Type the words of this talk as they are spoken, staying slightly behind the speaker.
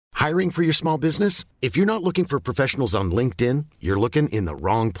Hiring for your small business? If you're not looking for professionals on LinkedIn, you're looking in the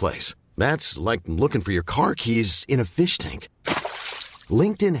wrong place. That's like looking for your car keys in a fish tank.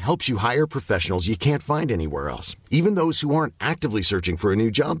 LinkedIn helps you hire professionals you can't find anywhere else, even those who aren't actively searching for a new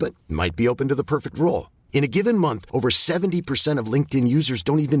job but might be open to the perfect role. In a given month, over 70% of LinkedIn users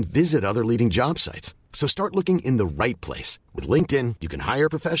don't even visit other leading job sites. So start looking in the right place. With LinkedIn, you can hire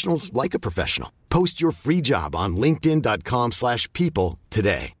professionals like a professional. Post your free job on linkedin.com/people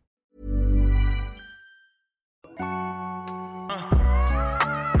today.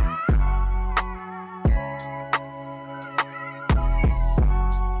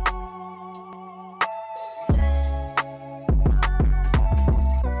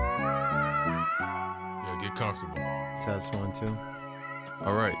 Comfortable. Test 1, 2.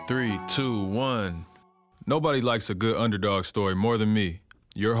 All right, 3, 2, 1. Nobody likes a good underdog story more than me,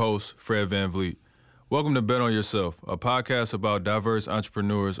 your host, Fred Van Vliet. Welcome to Bet on Yourself, a podcast about diverse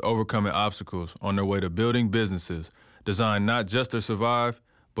entrepreneurs overcoming obstacles on their way to building businesses designed not just to survive,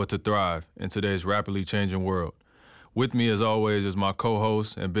 but to thrive in today's rapidly changing world. With me, as always, is my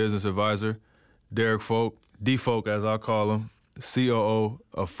co-host and business advisor, Derek Folk, D-Folk as I call him, COO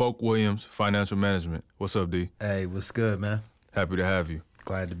of Folk Williams Financial Management. What's up, D? Hey, what's good, man? Happy to have you.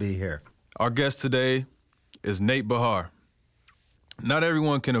 Glad to be here. Our guest today is Nate Bahar. Not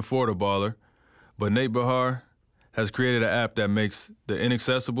everyone can afford a baller, but Nate Bahar has created an app that makes the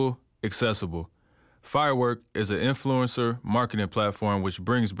inaccessible accessible. Firework is an influencer marketing platform which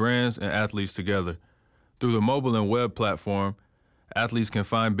brings brands and athletes together. Through the mobile and web platform, athletes can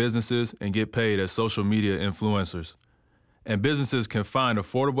find businesses and get paid as social media influencers. And businesses can find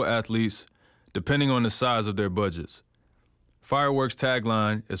affordable athletes depending on the size of their budgets. Fireworks'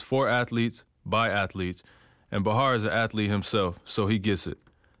 tagline is for athletes, by athletes, and Bahar is an athlete himself, so he gets it.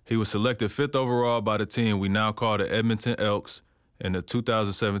 He was selected 5th overall by the team we now call the Edmonton Elks in the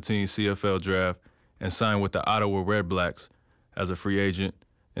 2017 CFL Draft and signed with the Ottawa Redblacks as a free agent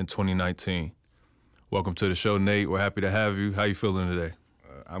in 2019. Welcome to the show, Nate. We're happy to have you. How you feeling today?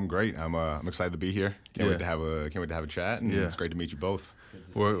 I'm great. I'm excited to be here. Can't wait to have a chat, and it's great to meet you both.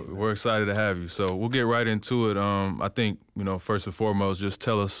 We're excited to have you. So we'll get right into it. I think first and foremost, just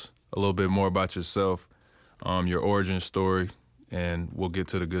tell us a little bit more about yourself, your origin story, and we'll get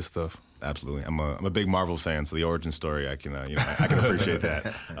to the good stuff. Absolutely. I'm a big Marvel fan, so the origin story I can I can appreciate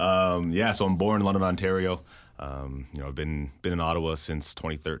that. So I'm born in London, Ontario. I've been in Ottawa since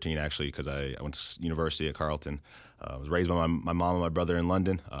 2013 actually because I went to university at Carleton. I was raised by my mom and my brother in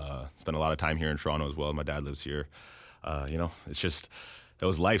London. Spent a lot of time here in Toronto as well. My dad lives here. It's just, that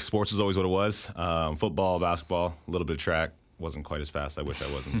was life. Sports was always what it was. Football, basketball, a little bit of track. Wasn't quite as fast. I wish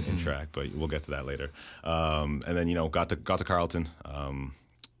I wasn't in track, but we'll get to that later. And then, got to Carleton.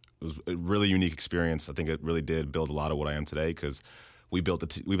 It was a really unique experience. I think it really did build a lot of what I am today because we built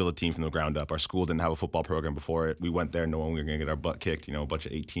a team from the ground up. Our school didn't have a football program before it. We went there knowing we were going to get our butt kicked, a bunch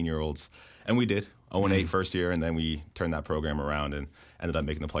of 18-year-olds. And we did. 0-8 first year, and then we turned that program around and ended up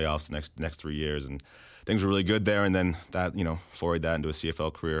making the playoffs the next 3 years. And things were really good there. And then that, forwarded that into a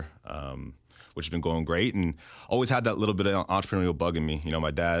CFL career, which has been going great. And always had that little bit of entrepreneurial bug in me.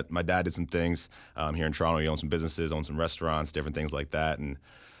 My dad did some things here in Toronto. He owned some businesses, owned some restaurants, different things like that. And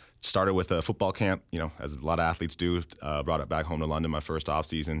started with a football camp, as a lot of athletes do. Brought it back home to London my first off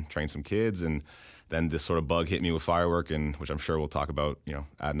season, trained some kids, and then this sort of bug hit me with Firework, and which I'm sure we'll talk about,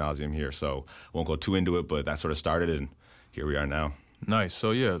 ad nauseum here. So won't go too into it, but that sort of started, and here we are now. Nice.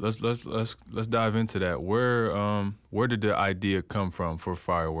 So yeah, let's dive into that. Where did the idea come from for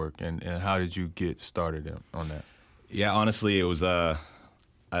Firework, and how did you get started on that? Yeah, honestly, it was. I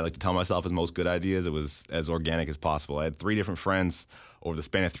like to tell myself as most good ideas, it was as organic as possible. I had 3 different friends over the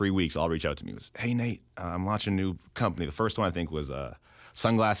span of 3 weeks all reach out to me. It was, hey Nate, I'm launching a new company. The first one I think was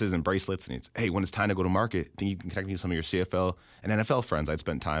sunglasses and bracelets, and it's, hey, when it's time to go to market, think you can connect me to some of your CFL and NFL friends. I'd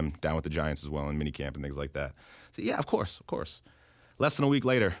spent time down with the Giants as well in minicamp and things like that. So yeah, of course. Less than a week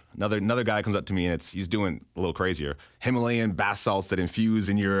later, another guy comes up to me, and he's doing a little crazier. Himalayan bath salts that infuse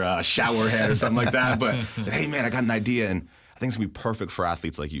in your shower head or something like that. But said, hey man, I got an idea, and I think it's gonna be perfect for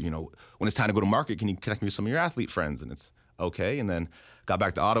athletes like you. When it's time to go to market, can you connect me with some of your athlete friends? And it's okay. And then got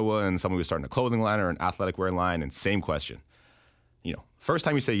back to Ottawa, and someone was starting a clothing line or an athletic wear line, and same question. First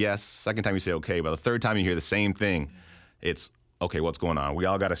time you say yes, second time you say okay, but the third time you hear the same thing, it's, okay, what's going on? We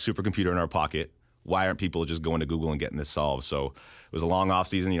all got a supercomputer in our pocket. Why aren't people just going to Google and getting this solved? So it was a long off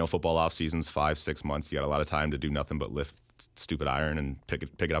season, football off seasons, 5-6 months. You got a lot of time to do nothing but lift stupid iron and pick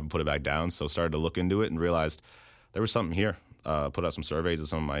it up and put it back down. So started to look into it and realized there was something here. Put out some surveys of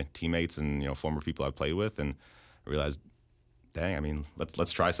some of my teammates and former people I've played with, and realized, dang,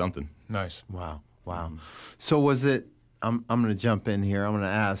 let's try something. Nice. Wow. So was it I'm going to jump in here. I'm going to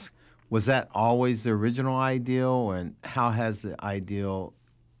ask, was that always the original ideal, and how has the ideal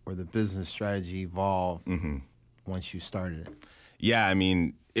or the business strategy evolved once you started it? Yeah, I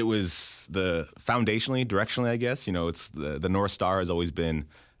mean, it was the foundationally, directionally, I guess. It's the North Star has always been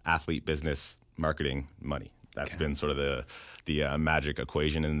athlete, business, marketing, money. That's been sort of the magic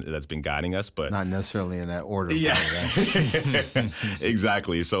equation, and that's been guiding us. But not necessarily in that order. Yeah,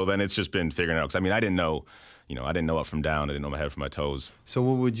 exactly. So then it's just been figuring it out. Because I mean, I didn't know up from down. I didn't know my head from my toes. So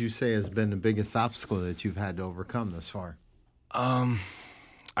what would you say has been the biggest obstacle that you've had to overcome thus far?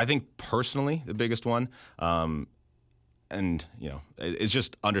 I think personally, the biggest one. And, it's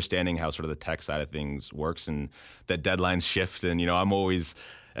just understanding how sort of the tech side of things works and that deadlines shift. And, I'm always,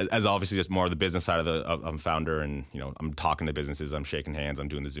 as obviously just more of the business side I'm founder and, I'm talking to businesses, I'm shaking hands, I'm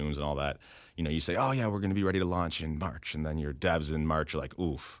doing the Zooms and all that. You say, oh, yeah, we're going to be ready to launch in March. And then your devs in March are like,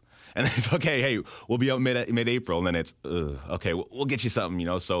 oof. And then it's okay, hey, we'll be out mid-April. And then it's, okay, we'll get you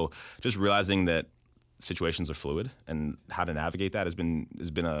something, So just realizing that situations are fluid and how to navigate that has been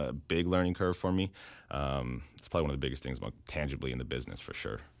a big learning curve for me. It's probably one of the biggest things about tangibly in the business for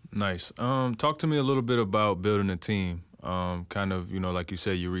sure. Nice. Talk to me a little bit about building a team. Kind of, like you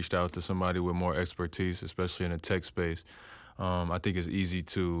said, you reached out to somebody with more expertise, especially in the tech space. I think it's easy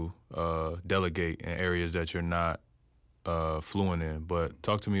to delegate in areas that you're not fluent in. But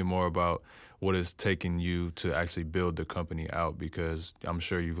talk to me more about what is taking you to actually build the company out, because I'm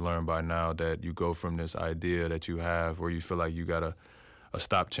sure you've learned by now that you go from this idea that you have where you feel like you got a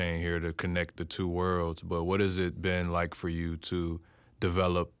stop chain here to connect the two worlds. But what has it been like for you to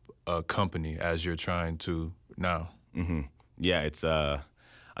develop a company as you're trying to now? Mm-hmm. Yeah, it's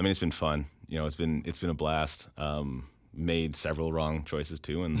it's been fun. It's been a blast. Made several wrong choices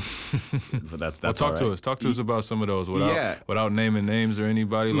too, but that's well, talk all to right. us. Talk to us about some of those without naming names or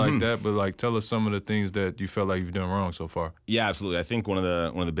anybody like that. But like, tell us some of the things that you felt like you've done wrong so far. Yeah, absolutely. I think one of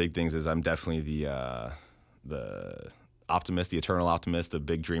the big things is I'm definitely the optimist, the eternal optimist, the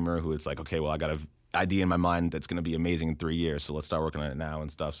big dreamer who is like, okay, well, I got an idea in my mind that's going to be amazing in 3 years, so let's start working on it now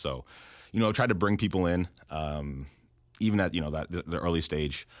and stuff. So, I've tried to bring people in. Even at the early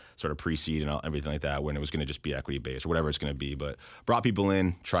stage, sort of pre-seed and everything like that, when it was going to just be equity based or whatever it's going to be, but brought people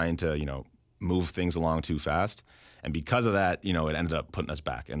in trying to move things along too fast, and because of that, it ended up putting us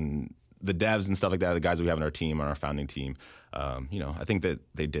back. And the devs and stuff like that, the guys that we have on our team, on our founding team, I think that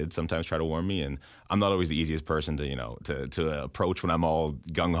they did sometimes try to warn me, and I'm not always the easiest person to approach when I'm all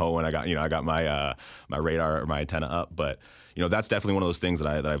gung ho and I got my my radar or my antenna up, but. That's definitely one of those things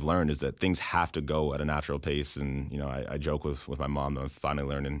that I've learned is that things have to go at a natural pace. And, I joke with my mom that I'm finally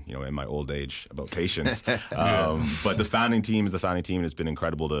learning, in my old age about patience. But the founding team is the founding team, and it's been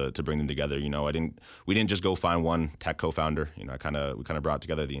incredible to bring them together. We didn't just go find one tech co-founder. We kind of brought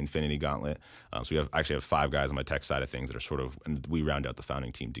together the Infinity Gauntlet. So we have 5 guys on my tech side of things that are sort of, and we round out the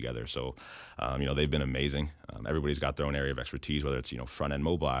founding team together. So, they've been amazing. Everybody's got their own area of expertise, whether it's, front end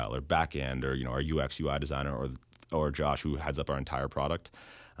mobile or back end or, our UX UI designer or Josh, who heads up our entire product.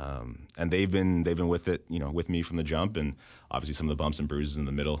 And they've been with it, with me from the jump, and obviously some of the bumps and bruises in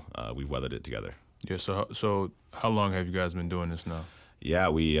the middle, we've weathered it together. Yeah, so how long have you guys been doing this now? Yeah,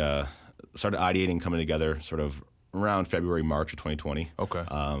 we started ideating, coming together sort of around February, March of 2020. Okay.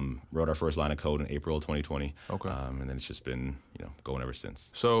 Wrote our first line of code in April of 2020. Okay. And then it's just been, going ever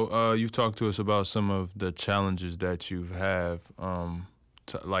since. So you've talked to us about some of the challenges that you have.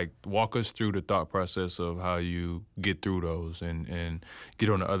 Walk us through the thought process of how you get through those and get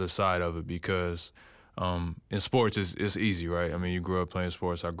on the other side of it, because in sports it's easy, right? I mean, you grew up playing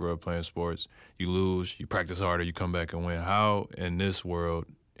sports, I grew up playing sports. You lose, you practice harder, you come back and win. How in this world,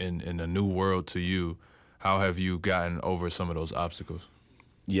 in a new world to you, how have you gotten over some of those obstacles?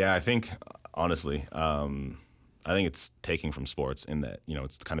 Yeah, I think, honestly, I think it's taking from sports in that,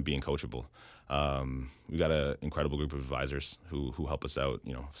 it's kind of being coachable. We've got an incredible group of advisors who help us out.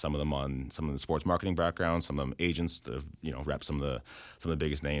 Some of them on some of the sports marketing backgrounds, some of them agents that rep some of the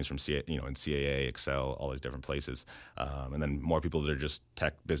biggest names from in CAA, Excel, all these different places, and then more people that are just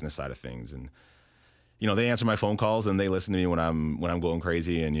tech business side of things. And they answer my phone calls and they listen to me when I'm going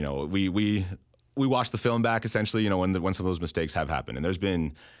crazy. And we watch the film back essentially. When some of those mistakes have happened, and there's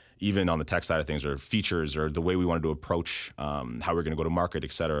been. Even on the tech side of things, or features, or the way we wanted to approach how we're going to go to market,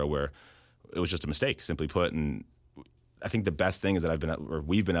 et cetera, where it was just a mistake, simply put. And I think the best thing is that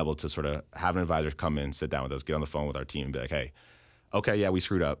we've been able to sort of have an advisor come in, sit down with us, get on the phone with our team, and be like, "Hey, okay, yeah, we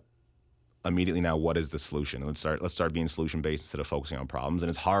screwed up. Immediately now, what is the solution? Let's start being solution based instead of focusing on problems." And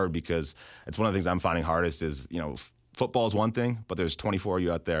it's hard because it's one of the things I'm finding hardest is football is one thing, but there's 24 of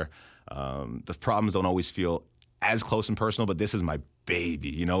you out there. The problems don't always feel as close and personal, but this is my baby.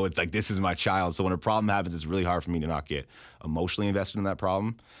 You know, it's like, this is my child. So when a problem happens, it's really hard for me to not get emotionally invested in that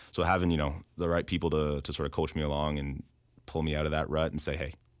problem. So having, you know, the right people to sort of coach me along and pull me out of that rut and say,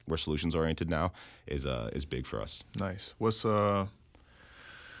 hey, we're solutions oriented now is big for us. Nice. What's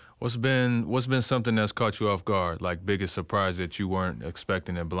been something that's caught you off guard, like biggest surprise that you weren't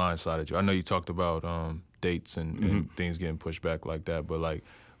expecting and blindsided you? I know you talked about dates and things getting pushed back like that, but like,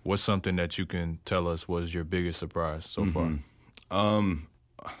 what's something that you can tell us was your biggest surprise so far?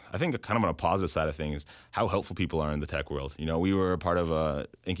 I think kind of on a positive side of things, how helpful people are in the tech world. You know, we were a part of an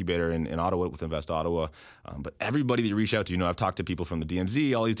incubator in Ottawa with Invest Ottawa, but everybody that you reach out to, you know, I've talked to people from the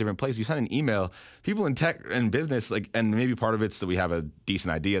DMZ, all these different places. You send an email, people in tech and business, like, and maybe part of it's that we have a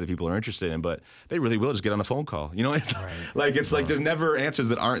decent idea that people are interested in, but they really will just get on a phone call. You know, it's like there's never answers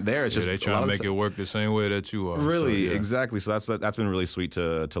that aren't there. It's just they try to make it work the same way that you are. Really, so, yeah. exactly. So that's been really sweet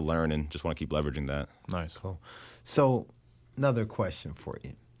to learn, and just want to keep leveraging that. Nice. Cool. So, another question for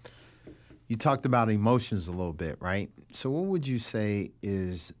you. You talked about emotions a little bit, right? So what would you say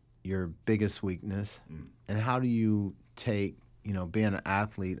is your biggest weakness? And how do you take, you know, being an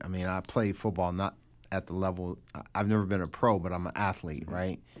athlete? I mean, I play football, not at the level, I've never been a pro, but I'm an athlete,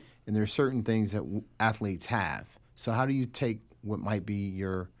 right? And there's certain things that athletes have. So how do you take what might be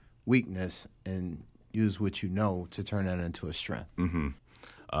your weakness and use what you know to turn that into a strength?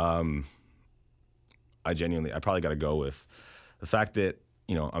 I probably got to go with the fact that,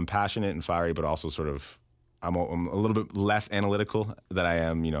 you know, I'm passionate and fiery, but also sort of I'm a little bit less analytical than I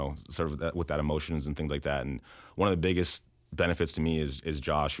am, you know, sort of with that emotions and things like that. And one of the biggest benefits to me is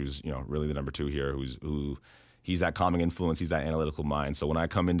Josh, who's, you know, really the number 2 here, he's that calming influence, he's that analytical mind. So when I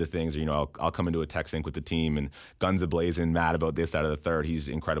come into things, or, you know, I'll come into a tech sync with the team and guns a-blazing, mad about this, that, or the third, he's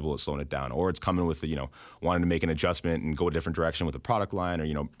incredible at slowing it down. Or it's coming with, you know, wanting to make an adjustment and go a different direction with a product line, or,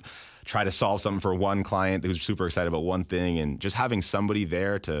 you know, try to solve something for one client who's super excited about one thing, and just having somebody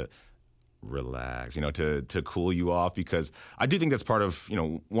there to relax, you know, to cool you off, because I do think that's part of, you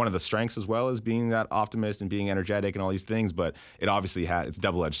know, one of the strengths as well, as being that optimist and being energetic and all these things, but it obviously it's a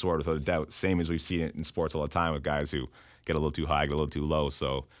double-edged sword without a doubt, same as we've seen it in sports all the time with guys who get a little too high, get a little too low.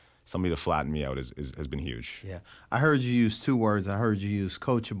 So somebody to flatten me out has been huge. Yeah. I heard you use 2 words. I heard you use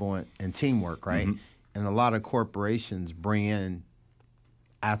coachable and teamwork, right? And a lot of corporations bring in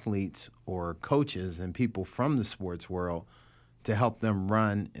athletes or coaches and people from the sports world to help them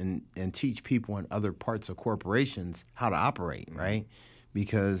run and teach people in other parts of corporations how to operate, right?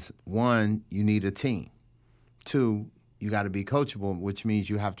 Because 1, you need a team. 2, you got to be coachable, which means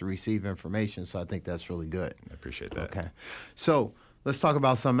you have to receive information. So I think that's really good. I appreciate that. Okay. So let's talk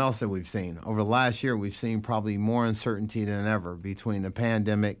about something else that we've seen. Over the last year, we've seen probably more uncertainty than ever between the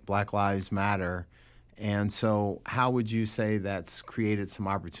pandemic, Black Lives Matter. And so how would you say that's created some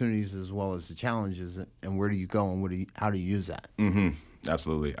opportunities as well as the challenges, and where do you go and how do you use that?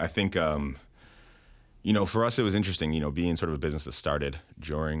 Absolutely. I think, you know, for us, it was interesting, you know, being sort of a business that started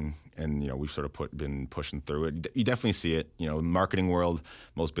during, and, you know, we've sort of been pushing through it. You definitely see it, you know, marketing world,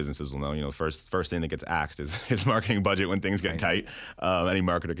 most businesses will know, you know, first thing that gets axed is marketing budget when things get tight. Any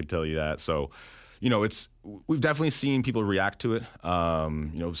marketer could tell you that. So, you know, we've definitely seen people react to it. You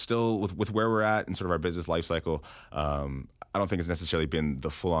know, still with where we're at in sort of our business life cycle, I don't think it's necessarily been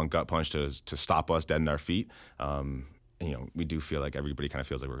the full-on gut punch to stop us dead in our feet. And, you know, we do feel like everybody kind of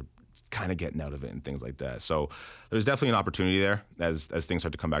feels like we're kind of getting out of it and things like that. So there's definitely an opportunity there as things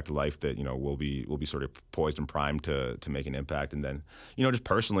start to come back to life that, you know, we'll be sort of poised and primed to make an impact. And then, you know, just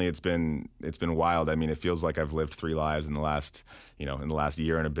personally, it's been wild. I mean, it feels like I've lived 3 lives in the last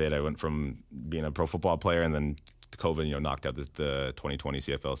year and a bit. I went from being a pro football player, and then COVID, you know, knocked out the 2020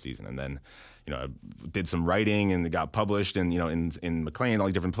 CFL season, and then, you know, I did some writing and it got published, and, you know, in McLean, all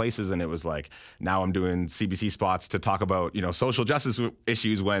these different places, and it was like, now I'm doing CBC spots to talk about, you know, social justice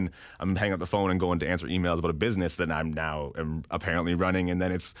issues when I'm hanging up the phone and going to answer emails about a business that I'm now apparently running, and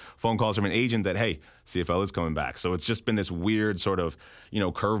then it's phone calls from an agent that, hey, CFL is coming back. So it's just been this weird sort of, you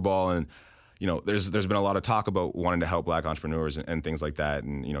know, curveball, and, you know, there's been a lot of talk about wanting to help Black entrepreneurs and things like that,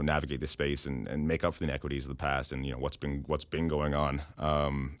 and, you know, navigate this space and make up for the inequities of the past, and, you know, what's been going on.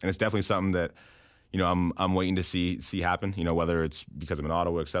 And it's definitely something that, you know, I'm waiting to see happen. You know, whether it's because I'm in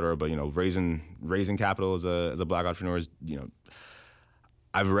Ottawa, et cetera. But, you know, raising capital as a Black entrepreneur is, you know,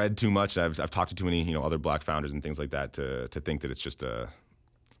 I've read too much. I've talked to too many, you know, other Black founders and things like that to think that it's just a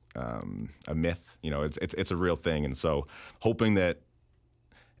myth. You know, it's a real thing, and so hoping that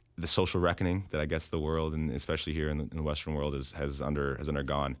the social reckoning that I guess the world, and especially here in the Western world, has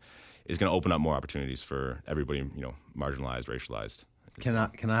undergone, is going to open up more opportunities for everybody, you know, marginalized, racialized. Can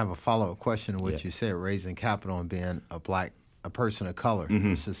I have a follow-up question to what you said, raising capital and being a person of color?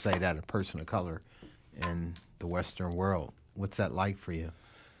 Let's just say that, a person of color in the Western world. What's that like for you?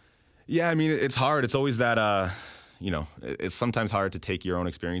 Yeah, I mean, it's hard. It's always that, it's sometimes hard to take your own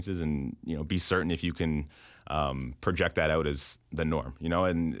experiences and, be certain if you can project that out as the norm,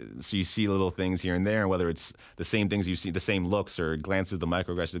 and so you see little things here and there, and whether it's the same things you see, the same looks or glances, the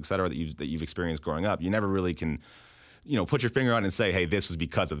microaggressions, et cetera, that you've experienced growing up, you never really can, put your finger on it and say, hey, this was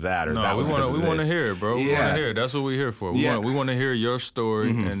because of that, or that was because of this. We want to hear it, bro. We want to hear it. That's what we're here for. We want to hear your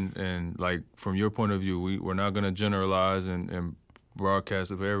story, and like from your point of view, we're not going to generalize and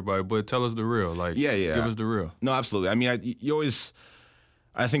broadcast it for everybody, but tell us the real. Like, give us the real. No, absolutely. I mean,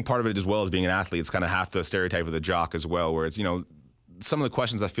 I think part of it as well as being an athlete, it's kind of half the stereotype of the jock as well, where it's, some of the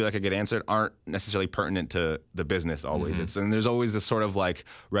questions I feel like I get answered aren't necessarily pertinent to the business always. And there's always this sort of like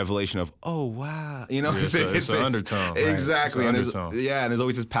revelation of, oh, wow. It's an undertone. Exactly. Right? And there's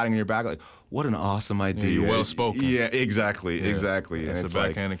always this patting on your back like, what an awesome idea. Yeah, you're well spoken. Yeah, exactly. It's and a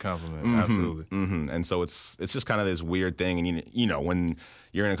backhanded compliment. Absolutely. And so it's just kind of this weird thing. And when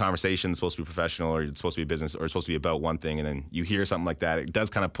you're in a conversation that's supposed to be professional or it's supposed to be business or it's supposed to be about one thing, and then you hear something like that, it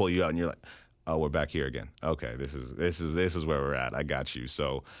does kind of pull you out and you're like, oh, we're back here again. Okay, this is where we're at. I got you.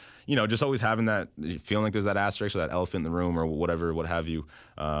 So, just always having that, feeling like there's that asterisk or that elephant in the room or whatever, what have you.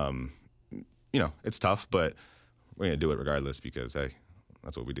 It's tough, but we're gonna do it regardless because hey,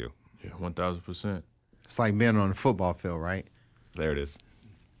 that's what we do. Yeah, 1,000%. It's like being on the football field, right? There it is.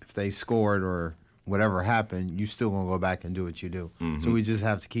 If they scored or whatever happened, you still gonna go back and do what you do. So we just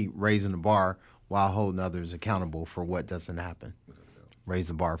have to keep raising the bar while holding others accountable for what doesn't happen. Raise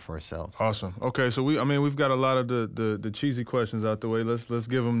the bar for ourselves. Awesome. Okay, so we've got a lot of the cheesy questions out the way. Let's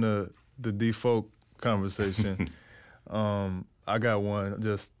give them the default conversation. I got one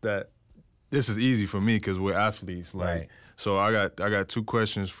just that this is easy for me because we're athletes. Right. So I got two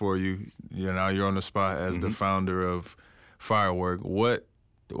questions for you. You're on the spot as the founder of Firework.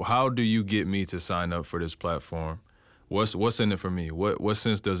 How do you get me to sign up for this platform? What's in it for me? What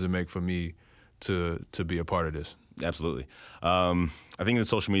sense does it make for me to be a part of this? Absolutely. I think in the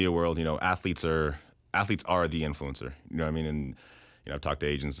social media world, athletes are the influencer. You know what I mean? And I've talked to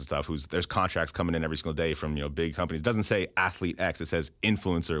agents and stuff there's contracts coming in every single day from big companies. It doesn't say athlete X, it says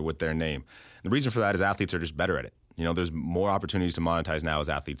influencer with their name. And the reason for that is athletes are just better at it. There's more opportunities to monetize now as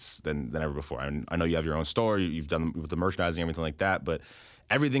athletes than ever before. I know you have your own store, you've done with the merchandising, everything like that, but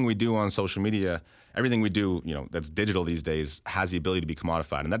everything we do on social media, everything we do, that's digital these days has the ability to be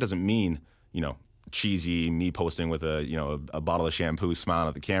commodified. And that doesn't mean, cheesy, me posting with a bottle of shampoo, smiling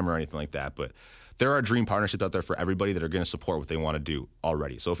at the camera or anything like that. But there are dream partnerships out there for everybody that are going to support what they want to do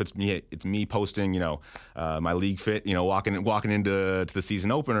already. So if it's me posting, my League Fit, walking into the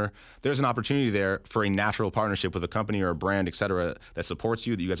season opener, there's an opportunity there for a natural partnership with a company or a brand, et cetera, that supports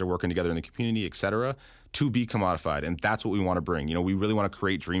you, that you guys are working together in the community, et cetera, to be commodified. And that's what we want to bring. We really want to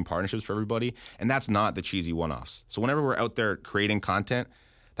create dream partnerships for everybody. And that's not the cheesy one-offs. So whenever we're out there creating content,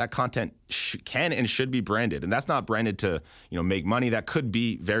 that content can and should be branded. And that's not branded to, make money. That could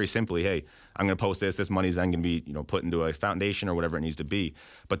be very simply, hey, I'm going to post this money's then going to be, put into a foundation or whatever it needs to be.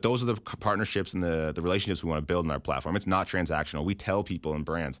 But those are the partnerships and the relationships we want to build in our platform. It's not transactional. We tell people and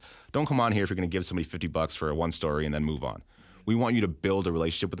brands, don't come on here if you're going to give somebody $50 for one story and then move on. We want you to build a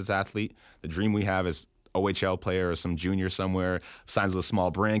relationship with this athlete. The dream we have is OHL player or some junior somewhere, signs with a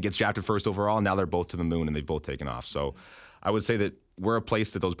small brand, gets drafted first overall, and now they're both to the moon and they've both taken off. So I would say that we're a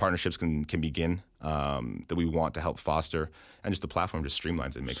place that those partnerships can begin, that we want to help foster, and just the platform just streamlines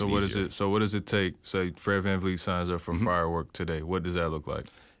it and makes it easier. What does it take, say Fred VanVleet signs up for Firework today? What does that look like?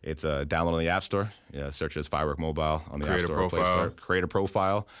 It's download on the App Store. Yeah, search it as Firework Mobile on the App Store or Play Store. Create a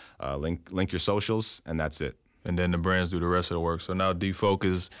profile, link your socials, and that's it. And then the brands do the rest of the work. So now Defoc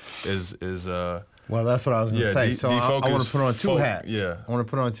is well, that's what I was going to say. So I want to put on two hats. Yeah. I want to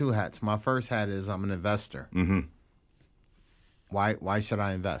put on two hats. My first hat is I'm an investor. Why should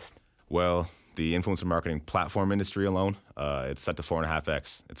I invest? Well, the influencer marketing platform industry alone, it's set to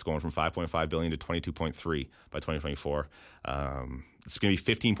 4.5x. It's going from 5.5 billion to 22.3 by 2024. It's going to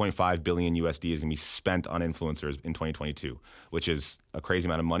be 15.5 billion USD is going to be spent on influencers in 2022, which is a crazy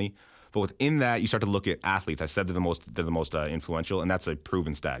amount of money. But within that, you start to look at athletes. I said they're the most influential, and that's a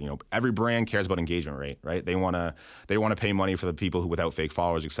proven stat. Every brand cares about engagement rate, right? They want to pay money for the people who without fake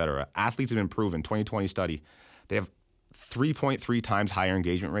followers, et cetera. Athletes have been proven. 2020 study, they have 3.3 times higher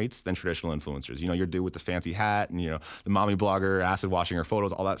engagement rates than traditional influencers. Your dude with the fancy hat and, the mommy blogger, acid washing her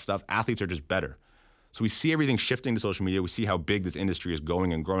photos, all that stuff. Athletes are just better. So we see everything shifting to social media. We see how big this industry is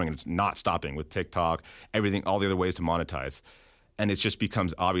going and growing, and it's not stopping with TikTok, everything, all the other ways to monetize. And it just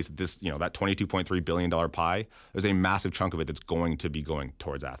becomes obvious that this, that $22.3 billion pie, there's a massive chunk of it that's going to be going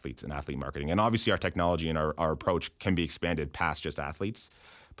towards athletes and athlete marketing. And obviously our technology and our approach can be expanded past just athletes.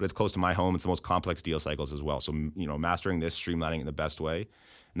 but it's close to my home. It's the most complex deal cycles as well. So, mastering this, streamlining it in the best way,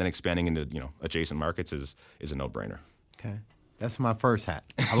 and then expanding into, adjacent markets is a no-brainer. Okay. That's my first hat.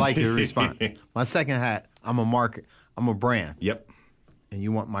 I like your response. My second hat, I'm a brand. Yep. And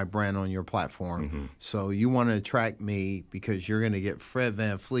you want my brand on your platform. So you want to attract me because you're going to get Fred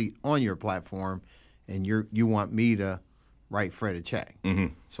VanVleet on your platform, and you want me to write Fred a check.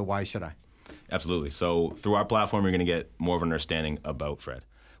 So why should I? Absolutely. So through our platform, you're going to get more of an understanding about Fred.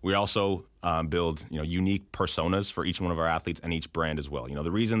 We also build unique personas for each one of our athletes and each brand as well.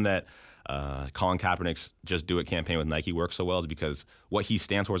 The reason that Colin Kaepernick's Just Do It campaign with Nike works so well is because what he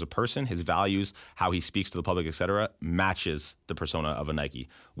stands for as a person, his values, how he speaks to the public, et cetera, matches the persona of a Nike,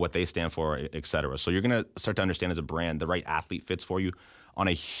 what they stand for, et cetera. So you're going to start to understand as a brand the right athlete fits for you on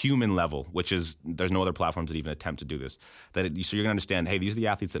a human level, which is there's no other platforms that even attempt to do this. So you're going to understand, hey, these are the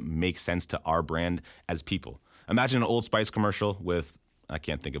athletes that make sense to our brand as people. Imagine an Old Spice commercial with, I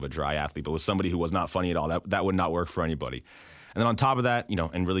can't think of a dry athlete, but with somebody who was not funny at all. That would not work for anybody. And then on top of that,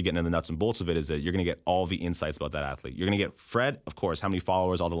 and really getting into the nuts and bolts of it is that you're going to get all the insights about that athlete. You're going to get Fred, of course, how many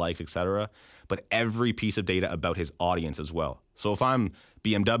followers, all the likes, et cetera, but every piece of data about his audience as well. So if I'm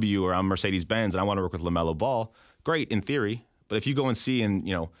BMW or I'm Mercedes-Benz and I want to work with LaMelo Ball, great in theory. But if you go and see and,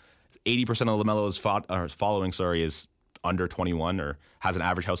 80% of LaMelo's following, is under 21 or has an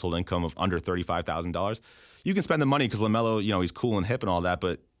average household income of under $35,000, you can spend the money because LaMelo, he's cool and hip and all that,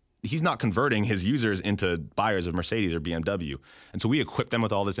 but he's not converting his users into buyers of Mercedes or BMW. And so we equip them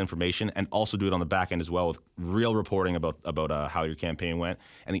with all this information and also do it on the back end as well with real reporting about how your campaign went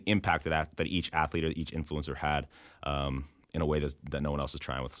and the impact that each athlete or each influencer had in a way that no one else is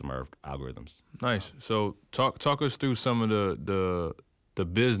trying with some of our algorithms. Nice. So talk us through some of the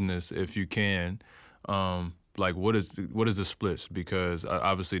business, if you can. Like what is the splits? Because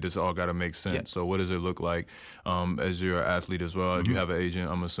obviously this all got to make sense. Yep. So what does it look like as you're an athlete as well? If you have an agent,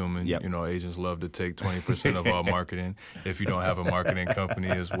 I'm assuming Yep. Agents love to take 20% of all marketing if you don't have a marketing company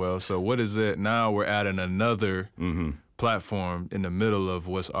as well. So what is it? Now we're adding another platform in the middle of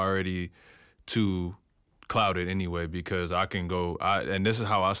what's already too clouded anyway, because I can go, and this is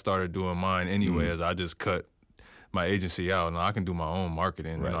how I started doing mine anyway, as I just cut my agency out and I can do my own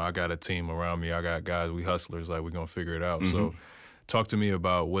marketing. Right. I got a team around me. I got guys, we hustlers, like we're going to figure it out. So talk to me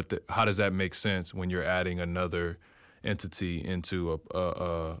about how does that make sense when you're adding another entity into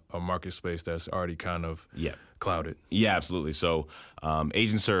a market space that's already kind of clouded? Yeah, absolutely. So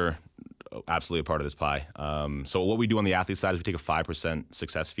agents are absolutely a part of this pie. So what we do on the athlete side is we take a 5%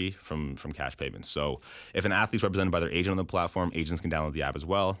 success fee from cash payments. So if an athlete's represented by their agent on the platform, agents can download the app as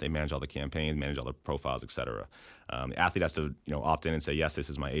well. They manage all the campaigns, manage all the profiles, et cetera. The athlete has to opt in and say, yes, this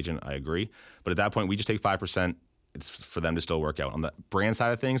is my agent, I agree. But at that point, we just take 5%. It's for them to still work out. On the brand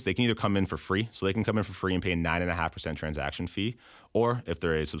side of things, they can either come in for free, so they can come in for free and pay a 9.5% transaction fee, or if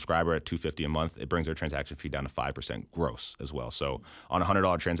they're a subscriber at $250 a month, it brings their transaction fee down to 5% gross as well. So on a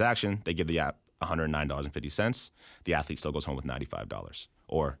 $100 transaction, they give the app $109.50. The athlete still goes home with $95,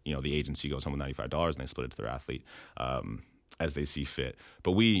 or the agency goes home with $95 and they split it to their athlete as they see fit.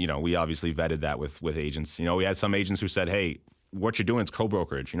 But we obviously vetted that with agents. We had some agents who said, hey, what you're doing is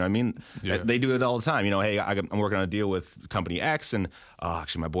co-brokerage. You know what I mean? Yeah. They do it all the time. Hey, I'm working on a deal with company X, and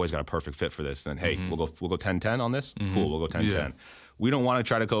actually my boy's got a perfect fit for this. Then hey, we'll go 10-10 on this. Cool, we'll go 10-10. Yeah. We don't want to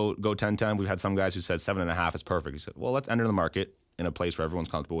try to go 10-10. We've had some guys who said 7.5 is perfect. We said, well, let's enter the market in a place where everyone's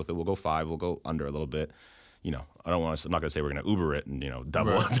comfortable with it. We'll go 5. We'll go under a little bit. I'm not going to say we're going to Uber it and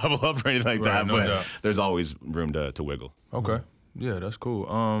double up or anything like that. No but doubt. There's always room to wiggle. Okay. Yeah, that's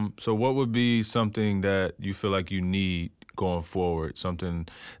cool. So what would be something that you feel like you need going forward, something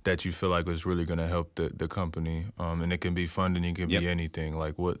that you feel like is really going to help the company? And it can be funding, it can be anything.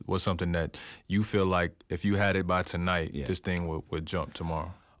 Like what's something that you feel like if you had it by tonight, this thing would jump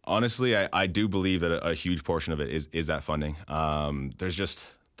tomorrow? Honestly, I do believe that a huge portion of it is that funding.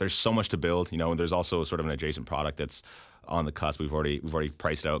 There's so much to build, and there's also sort of an adjacent product that's on the cusp. We've already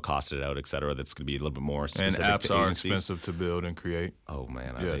priced it out, costed it out, et cetera. That's going to be a little bit more specific. And apps to are agencies. Expensive to build and create. Oh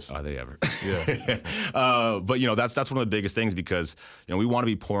man, Yes. are they ever? Yeah. But that's one of the biggest things because we want to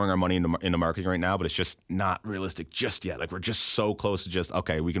be pouring our money into marketing right now, but it's just not realistic just yet. Like we're just so close to just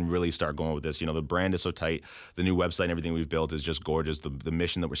okay, we can really start going with this. The brand is so tight. The new website and everything we've built is just gorgeous. The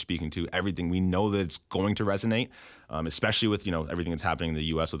mission that we're speaking to, everything we know that it's going to resonate, especially with everything that's happening in the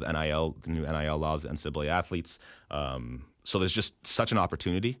U.S. with NIL, the new NIL laws, the NCAA athletes. So there's just such an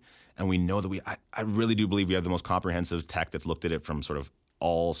opportunity, and we know that I really do believe we have the most comprehensive tech that's looked at it from sort of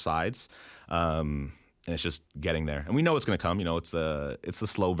all sides. it's just getting there. And we know it's going to come. It's the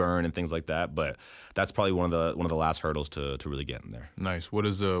slow burn and things like that. But that's probably one of the last hurdles to really get in there. Nice. What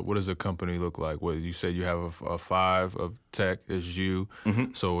does a company look like? What you said you have a 5 of tech. There's you.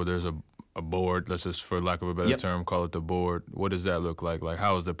 So there's a board. Let's just, for lack of a better term, call it the board. What does that look like? Like,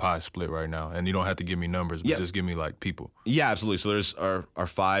 how is the pie split right now? And you don't have to give me numbers, but just give me like people. Yeah, absolutely. So there's our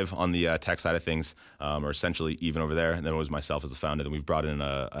 5 on the tech side of things are essentially even over there. And then it was myself as the founder. Then we've brought in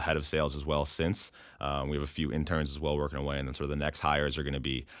a head of sales as well since. We have a few interns as well working away. And then sort of the next hires are going to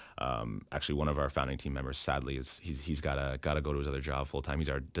be actually one of our founding team members, sadly, he's got to go to his other job full time. He's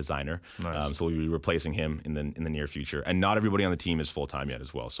our designer. Nice. So we'll be replacing him in the near future. And not everybody on the team is full time yet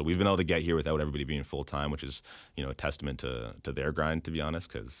as well. So we've been able to get here without everybody being full time, which is a testament to their grind, to be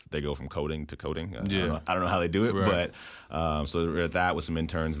honest, because they go from coding to coding. I don't know how they do it, right. but so we're at that with some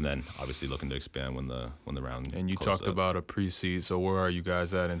interns, and then obviously looking to expand when the round. And you talked about a pre-seed. So where are you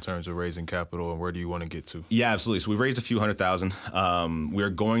guys at in terms of raising capital, and where do you want to get to? Yeah, absolutely. So we've raised a few $100,000. We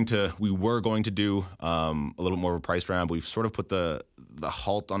were going to do a little bit more of a price round, but we've sort of put the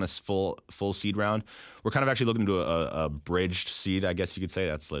halt on a full seed round. We're kind of actually looking to do a bridged seed, I guess you could say.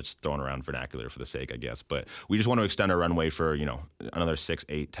 That's just throwing around vernacular for the sake, I guess. But we just want to extend our runway for another 6,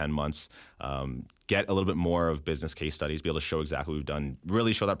 8, 10 months. Get a little bit more of business case studies, be able to show exactly what we've done,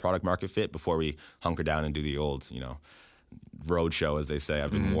 really show that product market fit before we hunker down and do the old, road show, as they say.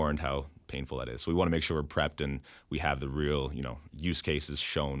 I've been warned how painful that is. So we want to make sure we're prepped and we have the real, use cases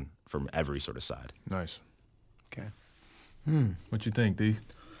shown from every sort of side. Nice. Okay. What you think, D?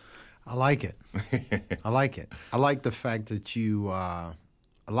 I like it. I like it. I like the fact that you, a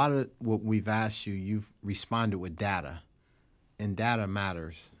lot of what we've asked you, you've responded with data, and data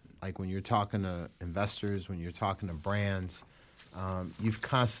matters. Like when you're talking to investors, when you're talking to brands, you've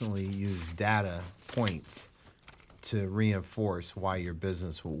constantly used data points to reinforce why your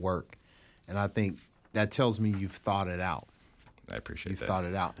business will work. And I think that tells me you've thought it out. I appreciate that. You've thought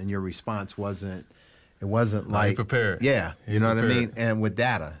it out. And your response wasn't like... prepared. Yeah, you know what I mean? And with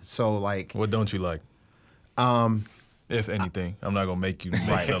data. So like... What don't you like? If anything. I'm not going to make you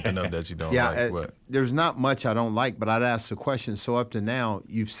make something up that you don't like. There's not much I don't like, but I'd ask the question, so up to now,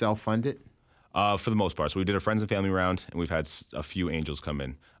 you've self-funded? For the most part. So we did a friends and family round, and we've had a few angels come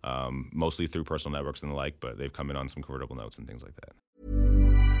in, mostly through personal networks and the like, but they've come in on some convertible notes and things like that.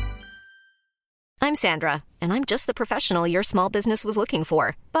 I'm Sandra, and I'm just the professional your small business was looking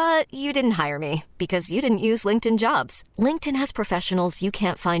for. But you didn't hire me because you didn't use LinkedIn Jobs. LinkedIn has professionals you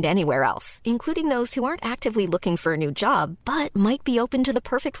can't find anywhere else, including those who aren't actively looking for a new job, but might be open to the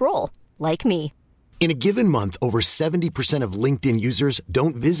perfect role, like me. In a given month, over 70% of LinkedIn users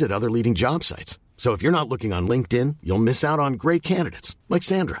don't visit other leading job sites. So if you're not looking on LinkedIn, you'll miss out on great candidates like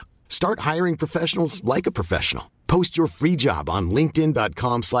Sandra. Start hiring professionals like a professional. Post your free job on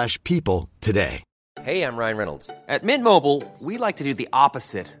linkedin.com/people today. Hey, I'm Ryan Reynolds. At Mint Mobile, we like to do the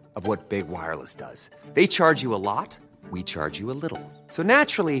opposite of what Big Wireless does. They charge you a lot, we charge you a little. So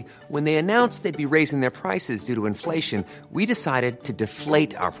naturally, when they announced they'd be raising their prices due to inflation, we decided to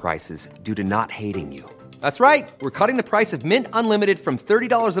deflate our prices due to not hating you. That's right. We're cutting the price of Mint Unlimited from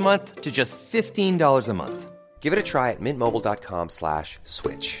 $30 a month to just $15 a month. Give it a try at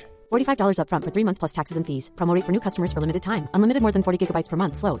mintmobile.com/switch. $45 up front for 3 months plus taxes and fees. Promo rate for new customers for limited time. Unlimited more than 40 gigabytes per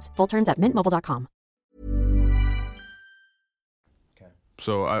month. Slows full terms at mintmobile.com.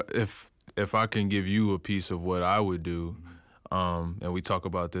 So if I can give you a piece of what I would do, and we talk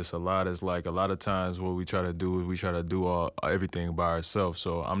about this a lot, is like a lot of times what we try to do is we try to do everything by ourselves.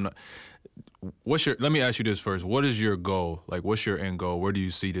 So I'm not. Let me ask you this first. What is your goal? Like, what's your end goal? Where do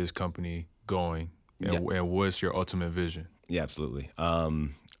you see this company going? And what's your ultimate vision? Yeah, absolutely.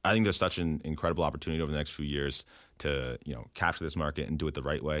 I think there's such an incredible opportunity over the next few years to, capture this market and do it the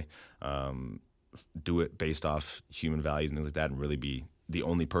right way. Do it based off human values and things like that, and really be the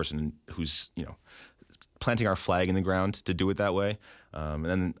only person who's, planting our flag in the ground to do it that way. And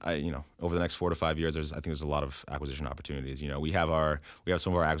then over the next 4 to 5 years, I think there's a lot of acquisition opportunities. We have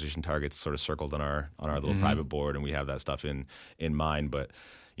some of our acquisition targets sort of circled on our little private board, and we have that stuff in mind. But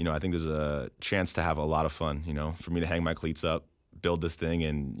I think there's a chance to have a lot of fun. For me to hang my cleats up, build this thing,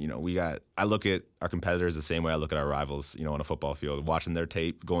 and I look at our competitors the same way I look at our rivals. On a football field, watching their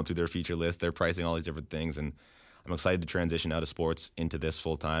tape, going through their feature list, their pricing, all these different things, and I'm excited to transition out of sports into this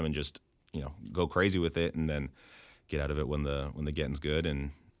full time and just go crazy with it, and then get out of it when the getting's good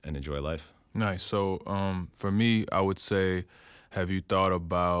and enjoy life. Nice. So for me, I would say, have you thought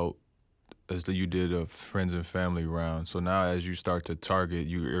about, as you did a friends and family round, so now as you start to target,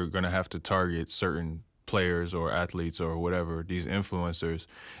 you're going to have to target certain players or athletes or whatever, these influencers,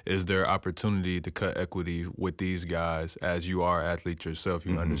 is there opportunity to cut equity with these guys as you are athletes yourself?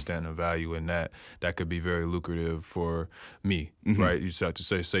 You understand the value in that. That could be very lucrative for me, right? You start to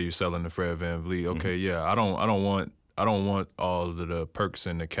say you're selling to Fred VanVleet. Okay, yeah, I don't want all of the perks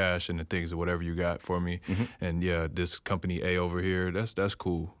and the cash and the things or whatever you got for me. And yeah, this company A over here, that's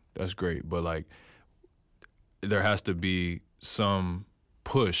cool. That's great. But like, there has to be some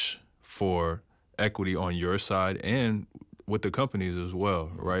push for equity on your side and with the companies as well,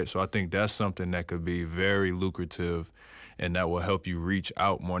 right? So I think that's something that could be very lucrative and that will help you reach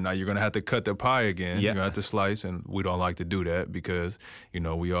out more. Now, you're going to have to cut the pie again. Yeah. You're going to have to slice, and we don't like to do that because, you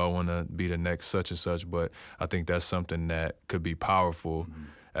know, we all want to be the next such and such, but I think that's something that could be powerful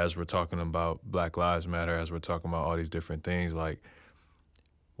as we're talking about Black Lives Matter, as we're talking about all these different things. Like,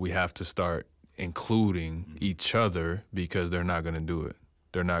 we have to start including each other because they're not going to do it.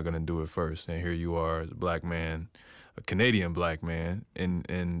 They're not going to do it first. And here you are as a black man, a Canadian black man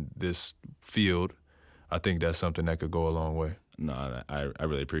in this field. I think that's something that could go a long way. No, I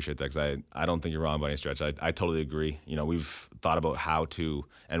really appreciate that because I don't think you're wrong by any stretch. I totally agree. You know, we've thought about how to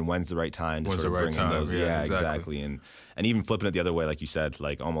and when's the right time to sort of bring in those. Yeah, exactly. And even flipping it the other way, like you said,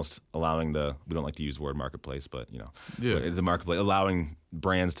 like almost allowing we don't like to use the word marketplace, but, you know, the marketplace, allowing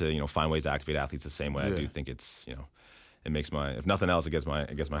brands to, you know, find ways to activate athletes the same way. I do think it's, you know, it makes if nothing else, it gets my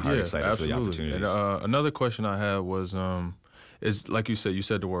heart excited absolutely. for the opportunities. And another question I had was, is like you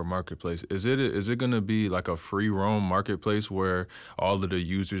said the word marketplace. Is it going to be like a free roam marketplace where all of the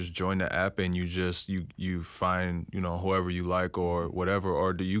users join the app and you just you find, you know, whoever you like or whatever,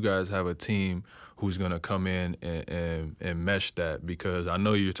 or do you guys have a team who's going to come in and mesh that? Because I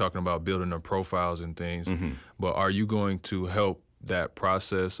know you're talking about building the profiles and things, but are you going to help that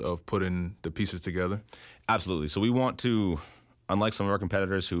process of putting the pieces together? Absolutely. So we want to, unlike some of our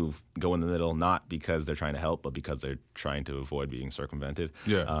competitors who go in the middle, not because they're trying to help, but because they're trying to avoid being circumvented.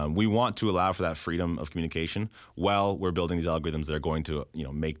 We want to allow for that freedom of communication while we're building these algorithms that are going to, you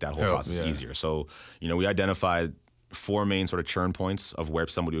know, make that whole process easier. So, you know, we identified 4 main sort of churn points of where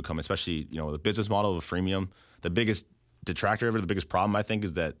somebody would come, especially, you know, the business model of a freemium. The biggest detractor of it, the biggest problem, I think,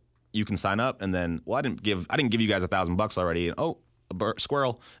 is that you can sign up and then, well, I didn't give you guys $1,000 already, and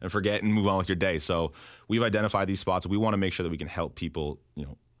squirrel, and forget and move on with your day. So we've identified these spots. We want to make sure that we can help people, you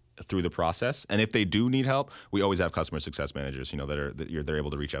know, through the process. And if they do need help, we always have customer success managers, you know, they're able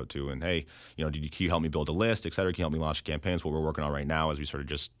to reach out to. And hey, you know, can you help me build a list, et cetera? Can you help me launch campaigns? What we're working on right now as we sort of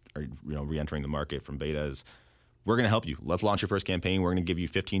just are, you know, re-entering the market from beta is we're going to help you. Let's launch your first campaign. We're going to give you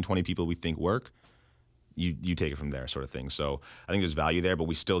 15, 20 people we think work. You take it from there, sort of thing. So I think there's value there, but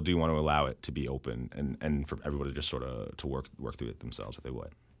we still do want to allow it to be open and for everybody to just sort of to work through it themselves if they would.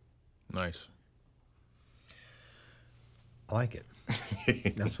 Nice. I like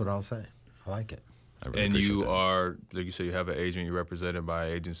it. That's what I'll say. I like it. I really And appreciate you that. are, like you said, you have an agent, you're represented by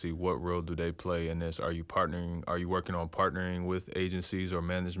an agency. What role do they play in this? Are you working on partnering with agencies or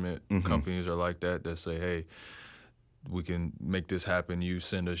management companies or like that say, hey, we can make this happen. You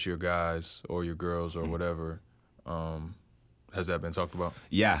send us your guys or your girls or whatever. Has that been talked about?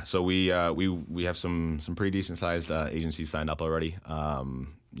 Yeah, so we have some pretty decent sized agencies signed up already.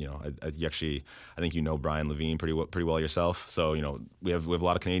 You know, I think you know Brian Levine pretty well yourself. So, you know, we have a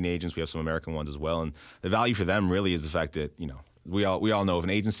lot of Canadian agents. We have some American ones as well. And the value for them really is the fact that, you know, we all know if an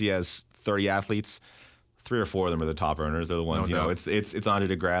agency has 30 athletes, 3 or 4 of them are the top earners. They're the ones, No you know, doubt. it's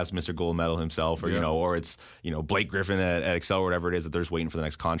Andre DeGrasse, Mr. Gold Medal himself, or, you know, or it's, you know, Blake Griffin at Excel or whatever it is that they're just waiting for the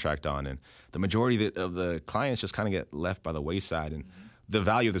next contract on. And the majority of the clients just kind of get left by the wayside. And the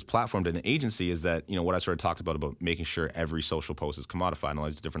value of this platform to an agency is that, you know, what I sort of talked about making sure every social post is commodified and all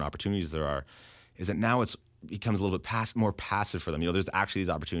these different opportunities there are, is that now it becomes a little bit more passive for them. You know, there's actually these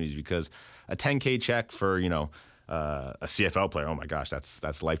opportunities because a 10K check for, you know, a CFL player, oh my gosh,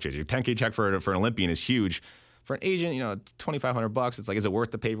 that's life changing. 10K check for an Olympian is huge. For an agent, you know, $2,500. It's like, is it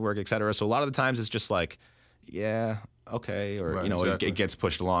worth the paperwork, et cetera? So a lot of the times it's just like, yeah, okay, or Right, you know, exactly. it gets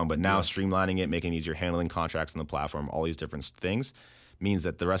pushed along. But now streamlining it, making it easier, handling contracts on the platform, all these different things means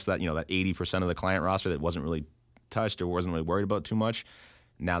that the rest of that, you know, that 80% of the client roster that wasn't really touched or wasn't really worried about too much,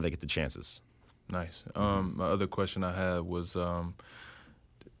 now they get the chances. Nice. My other question I had was,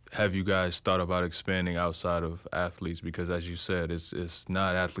 have you guys thought about expanding outside of athletes? Because as you said, it's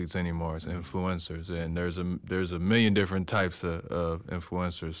not athletes anymore; it's influencers, and there's a million different types of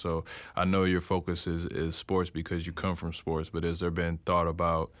influencers. So I know your focus is sports because you come from sports, but has there been thought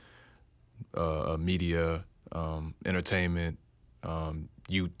about media, entertainment,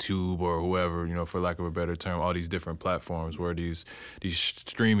 YouTube or whoever, you know, for lack of a better term, all these different platforms where these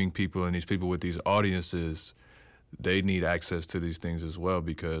streaming people and these people with these audiences, they need access to these things as well,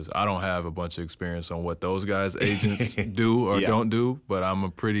 because I don't have a bunch of experience on what those guys' agents do or don't do, but I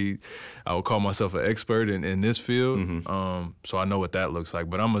would call myself an expert in this field, so I know what that looks like.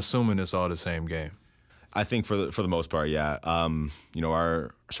 But I'm assuming it's all the same game. I think for the most part, yeah.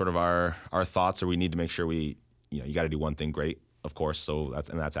 Our thoughts are we need to make sure you got to do one thing great, of course. So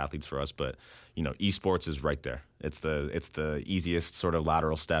that's athletes for us, but esports is right there. It's the easiest sort of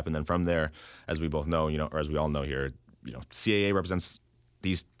lateral step, and then from there, as we both know, or as we all know here, CAA represents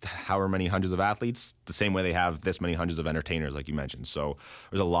these however many hundreds of athletes the same way they have this many hundreds of entertainers, like you mentioned. So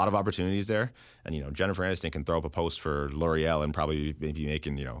there's a lot of opportunities there, and Jennifer Aniston can throw up a post for L'Oreal and probably maybe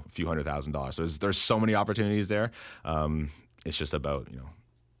making a few $100,000. So there's so many opportunities there. It's just about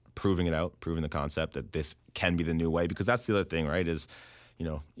proving it out, proving the concept that this can be the new way, because that's the other thing, right? Is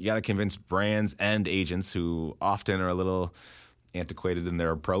you got to convince brands and agents who often are a little antiquated in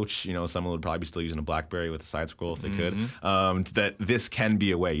their approach. Someone would probably be still using a BlackBerry with a side scroll if they could. That this can be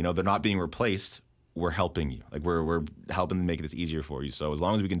a way. They're not being replaced. We're helping you. Like we're helping to make this easier for you. So as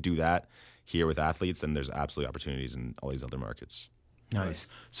long as we can do that here with athletes, then there's absolutely opportunities in all these other markets. Nice.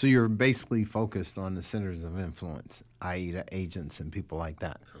 So you're basically focused on the centers of influence, i.e. the agents and people like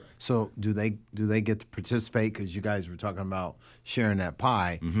that. Correct. So do they get to participate? Because you guys were talking about sharing that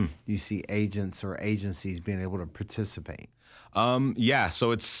pie. You see agents or agencies being able to participate. Yeah.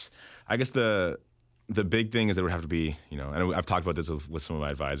 So I guess the big thing is it would have to be, and I've talked about this with some of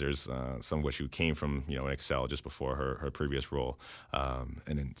my advisors, some of which who came from, in Excel just before her previous role.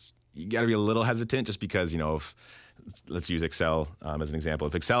 And you got to be a little hesitant just because, if let's use Excel as an example.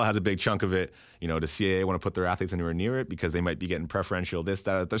 If Excel has a big chunk of it, does CAA want to put their athletes anywhere near it because they might be getting preferential this,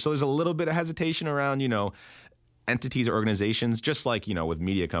 that, so there's a little bit of hesitation around, entities or organizations, just like, with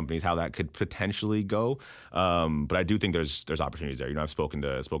media companies, how that could potentially go. But I do think there's opportunities there. I've spoken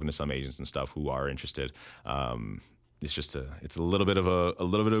to some agents and stuff who are interested. It's just it's a little bit of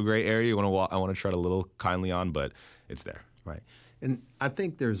a gray area. I want to tread a little kindly on, but it's there. Right. And I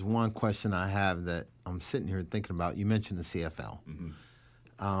think there's one question I have that I'm sitting here thinking about. You mentioned the CFL.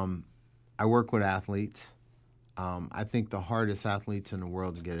 I work with athletes. I think the hardest athletes in the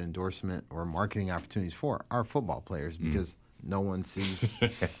world to get endorsement or marketing opportunities for are football players, because no one sees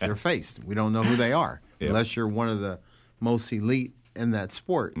their face. We don't know who they are. Yep. Unless you're one of the most elite in that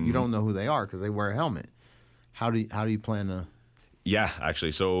sport, you don't know who they are because they wear a helmet. How do you plan to? Yeah,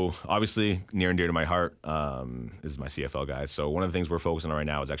 actually. So obviously near and dear to my heart is my CFL guys. So one of the things we're focusing on right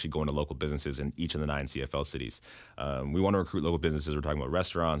now is actually going to local businesses in each of the 9 CFL cities. We want to recruit local businesses. We're talking about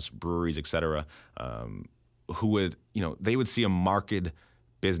restaurants, breweries, et cetera, who would, they would see a market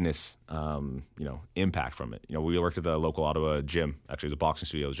business, impact from it. We worked at the local Ottawa gym. Actually, the boxing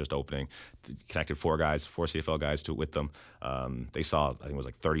studio was just opening. Connected 4 CFL guys with them. They saw, I think it was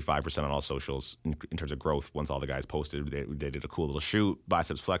like 35% on all socials in terms of growth once all the guys posted. They did a cool little shoot,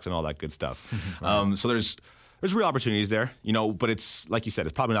 biceps flex, and all that good stuff. So there's real opportunities there, but it's, like you said,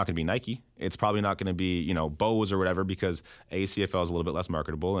 it's probably not going to be Nike. It's probably not going to be, Bose or whatever, because CFL is a little bit less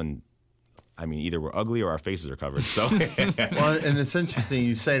marketable, and either we're ugly or our faces are covered. So, well, and it's interesting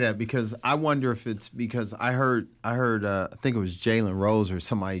you say that, because I wonder if it's because I heard I think it was Jalen Rose or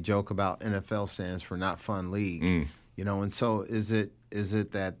somebody joke about NFL stands for Not Fun League, and so is it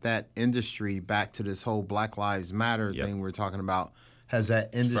that industry, back to this whole Black Lives Matter thing we're talking about, has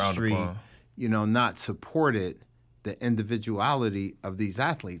that industry, not supported the individuality of these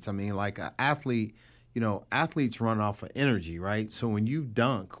athletes? Like an athlete. Athletes run off of energy, right? So when you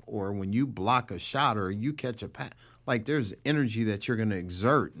dunk or when you block a shot or you catch a pass, like there's energy that you're going to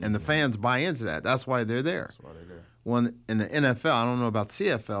exert, and the fans buy into that. That's why they're there. Well, in the NFL, I don't know about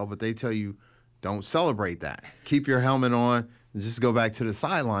CFL, but they tell you don't celebrate that. Keep your helmet on and just go back to the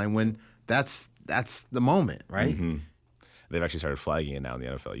sideline when that's the moment, right? They've actually started flagging it now in the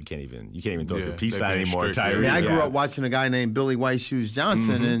NFL. You can't even throw your peace sign anymore. I grew up watching a guy named Billy White Shoes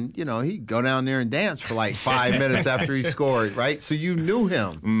Johnson, and he'd go down there and dance for like 5 minutes after he scored, right? So you knew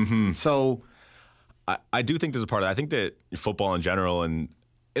him. So I do think there's a part of that. I think that football in general, and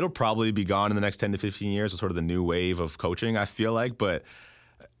it'll probably be gone in the next 10 to 15 years with sort of the new wave of coaching, I feel like, but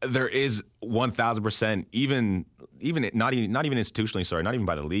there is 1,000%, even not even institutionally, sorry, not even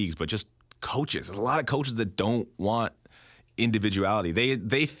by the leagues, but just coaches. There's a lot of coaches that don't want individuality.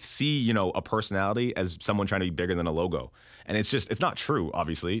 They see, a personality as someone trying to be bigger than a logo. And it's not true,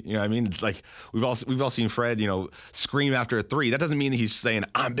 obviously. You know what I mean? It's like we've all seen Fred, scream after a 3. That doesn't mean that he's saying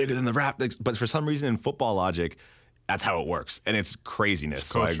I'm bigger than the rap, but for some reason in football logic, that's how it works. And it's craziness.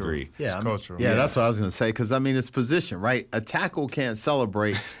 So I agree. Yeah, it's cultural. Yeah, that's what I was going to say, because it's position, right? A tackle can't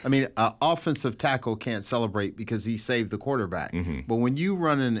celebrate. An offensive tackle can't celebrate because he saved the quarterback. But when you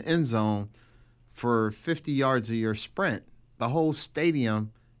run in the end zone, for 50 yards of your sprint, the whole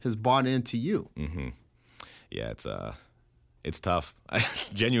stadium has bought into you. Mm-hmm. Yeah, it's tough.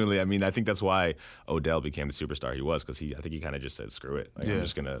 Genuinely, I mean, I think that's why Odell became the superstar he was, because I think he kind of just said, "Screw it! Like,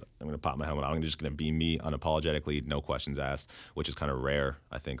 I'm gonna pop my helmet. I'm just gonna be me, unapologetically, no questions asked," which is kind of rare,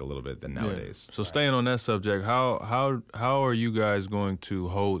 I think, a little bit than nowadays. So staying on that subject, how are you guys going to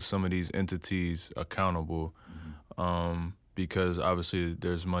hold some of these entities accountable? Because obviously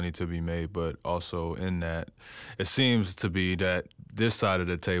there's money to be made, but also in that, it seems to be that this side of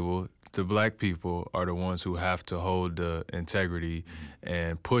the table, the black people are the ones who have to hold the integrity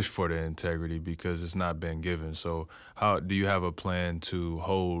and push for the integrity because it's not been given. So how do you have a plan to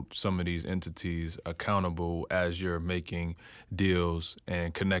hold some of these entities accountable as you're making deals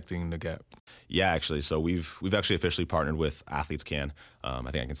and connecting the gap? Yeah, actually. So we've actually officially partnered with Athletes Can. I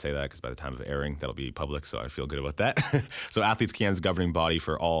think I can say that because by the time of airing, that'll be public, so I feel good about that. So Athletes Can is the governing body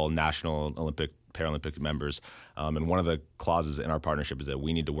for all national Olympic, Paralympic members. And one of the clauses in our partnership is that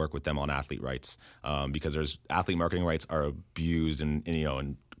we need to work with them on athlete rights because there's athlete marketing rights are abused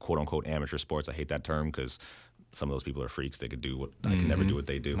in quote unquote amateur sports. I hate that term because some of those people are freaks. They could do what I can never do what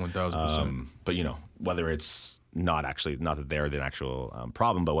they do. 1,000%. But whether it's not that they're the actual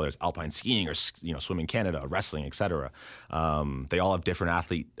problem, but whether it's alpine skiing or swimming Canada, wrestling, etc., they all have different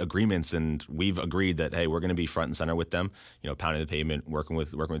athlete agreements, and we've agreed that hey, we're going to be front and center with them, pounding the pavement, working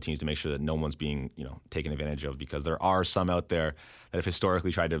with teams to make sure that no one's being taken advantage of, because there are some out there that have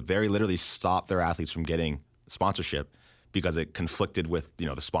historically tried to very literally stop their athletes from getting sponsorship because it conflicted with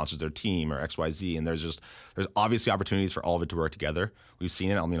the sponsors of their team or XYZ, and there's obviously opportunities for all of it to work together. We've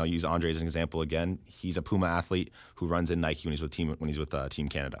seen it. I mean, I'll use Andre as an example again. He's a Puma athlete who runs in Nike when he's with Team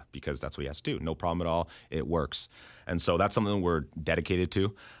Canada, because that's what he has to do. No problem at all. It works, and so that's something that we're dedicated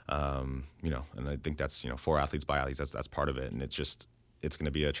to. And I think that's for athletes by athletes. That's part of it, and it's going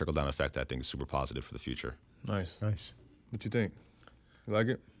to be a trickle down effect that I think is super positive for the future. Nice. Nice. What you think? You like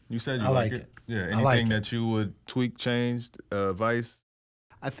it? You said you I like like it. it. Yeah. I like Anything it. that you would tweak, change, advice?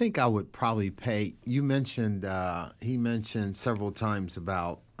 I think I would probably pay. You mentioned he mentioned several times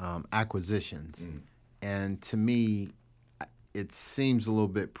about acquisitions, and to me, it seems a little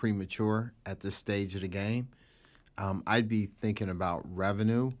bit premature at this stage of the game. I'd be thinking about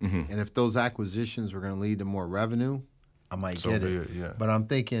revenue, and if those acquisitions were going to lead to more revenue, I might get it. Yeah. But I'm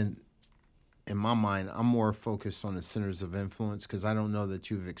thinking, in my mind, I'm more focused on the centers of influence, because I don't know that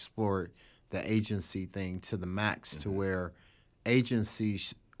you've explored the agency thing to the max, to where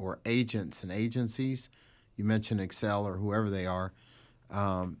agencies or agents and agencies, you mentioned Excel or whoever they are,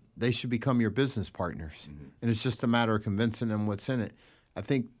 they should become your business partners. And it's just a matter of convincing them what's in it. I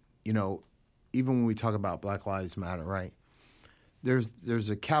think, even when we talk about Black Lives Matter, right, there's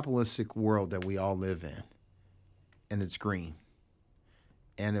a capitalistic world that we all live in, and it's green.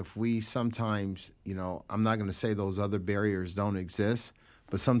 And if we sometimes, I'm not going to say those other barriers don't exist,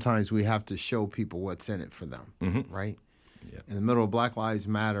 but sometimes we have to show people what's in it for them, right? Yeah. In the middle of Black Lives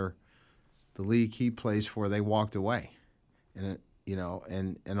Matter, the league he plays for, they walked away, and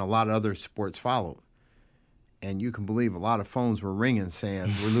and a lot of other sports followed. And you can believe a lot of phones were ringing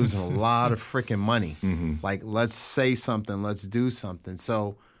saying we're losing a lot of freaking money. Like, let's say something, let's do something.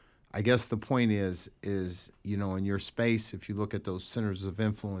 So I guess the point is in your space, if you look at those centers of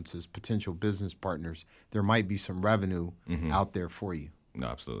influence as potential business partners, there might be some revenue out there for you. No,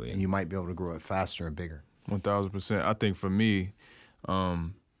 absolutely. And you might be able to grow it faster and bigger. 1,000%. I think for me,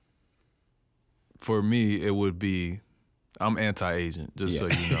 it would be, I'm anti-agent, just so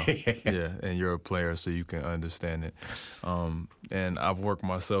you know. Yeah, and you're a player, so you can understand it. And I've worked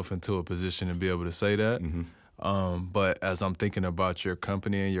myself into a position to be able to say that. But as I'm thinking about your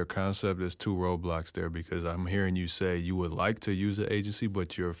company and your concept, there's two roadblocks there, because I'm hearing you say you would like to use an agency,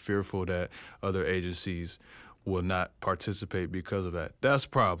 but you're fearful that other agencies will not participate because of that. That's a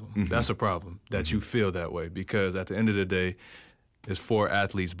problem. That's a problem that you feel that way, because at the end of the day, it's for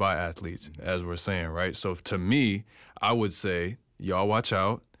athletes by athletes, as we're saying, right? So to me, I would say, y'all watch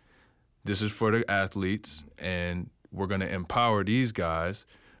out. This is for the athletes, and we're going to empower these guys,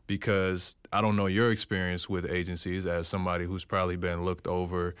 because I don't know your experience with agencies as somebody who's probably been looked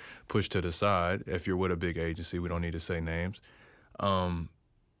over, pushed to the side. If you're with a big agency, we don't need to say names.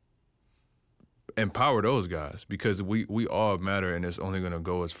 Empower those guys, because we all matter, and it's only going to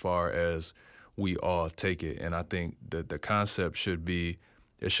go as far as we all take it. And I think that the concept should be,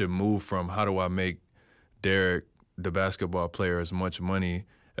 it should move from how do I make Derek, the basketball player, as much money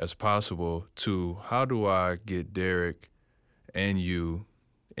as possible, to how do I get Derek and you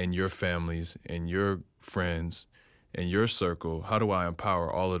and your families and your friends and your circle, how do I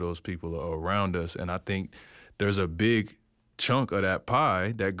empower all of those people around us? And I think there's a big chunk of that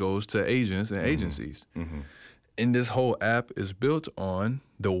pie that goes to agents and agencies. And this whole app is built on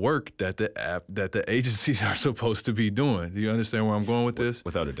the work that the agencies are supposed to be doing. Do you understand where I'm going with this?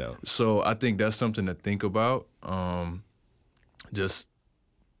 Without a doubt. So I think that's something to think about. Just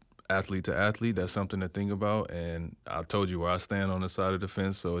athlete to athlete, that's something to think about. And I told you where I stand on the side of the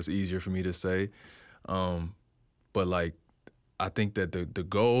fence, so it's easier for me to say. But like, I think that the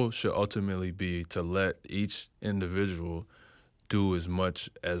goal should ultimately be to let each individual do as much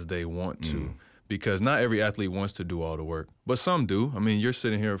as they want to. Because not every athlete wants to do all the work, but some do. I mean, you're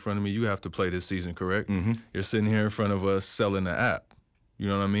sitting here in front of me. You have to play this season, correct? You're sitting here in front of us selling the app. You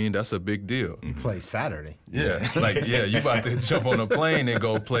know what I mean? That's a big deal. You play Saturday. Yeah, you about to jump on a plane and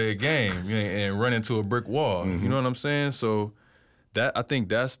go play a game and run into a brick wall. You know what I'm saying? So I think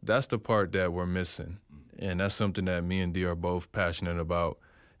that's the part that we're missing, and that's something that me and D are both passionate about,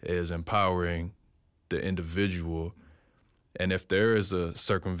 is empowering the individual. And if there is a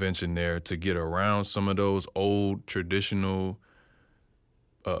circumvention there to get around some of those old traditional,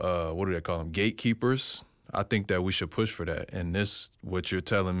 what do they call them, gatekeepers, I think that we should push for that. And what you're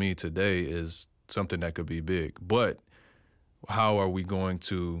telling me today is something that could be big. But how are we going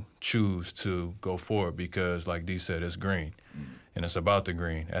to choose to go forward? Because like D said, it's green. And it's about the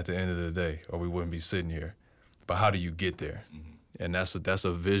green at the end of the day, or we wouldn't be sitting here. But how do you get there? And that's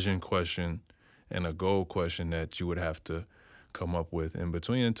a vision question and a goal question that you would have to come up with in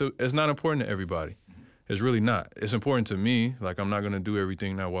between. And it's not important to everybody. It's really not. It's important to me. Like, I'm not going to do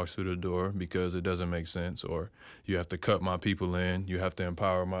everything that walks through the door because it doesn't make sense, or you have to cut my people in. You have to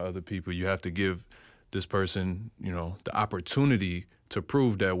empower my other people. You have to give this person, the opportunity to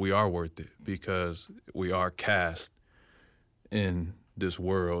prove that we are worth it, because we are cast in this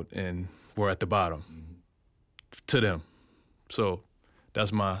world and we're at the bottom to them. So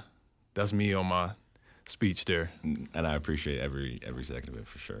that's me on my speech there. And I appreciate every second of it,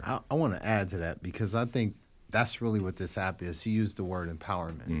 for sure. I want to add to that, because I think that's really what this app is. You used the word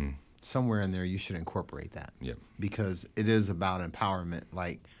empowerment. Somewhere in there you should incorporate that. Yep. Because it is about empowerment.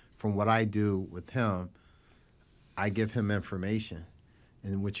 Like, from what I do with him, I give him information.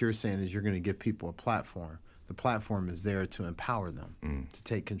 And what you're saying is you're going to give people a platform. The platform is there to empower them, to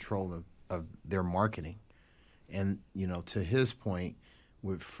take control of their marketing. And, to his point,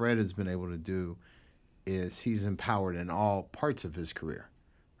 what Fred has been able to do is he's empowered in all parts of his career,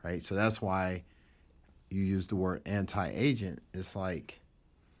 right? So that's why you use the word anti-agent. It's like,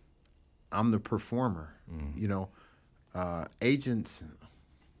 I'm the performer. Agents,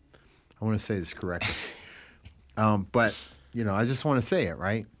 I want to say this correctly, but, I just want to say it,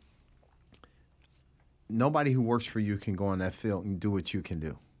 right? Nobody who works for you can go on that field and do what you can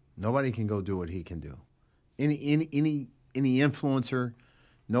do. Nobody can go do what he can do. Any influencer,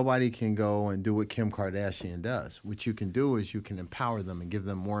 nobody can go and do what Kim Kardashian does. What you can do is you can empower them and give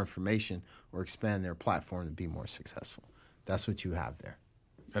them more information or expand their platform to be more successful. That's what you have there.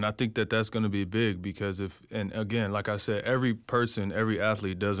 And I think that that's going to be big, because and again, like I said, every person, every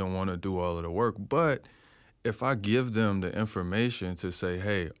athlete doesn't want to do all of the work. But if I give them the information to say,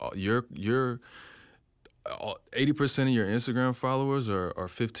 hey, you're 80% of your Instagram followers are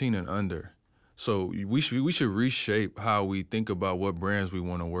 15 and under. So we should reshape how we think about what brands we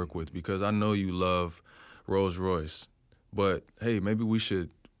want to work with, because I know you love Rolls Royce, but hey, maybe we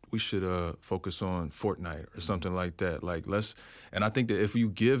should focus on Fortnite or something like that. And I think that if you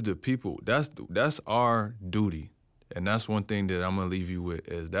give the people, that's our duty. And that's one thing that I'm gonna leave you with,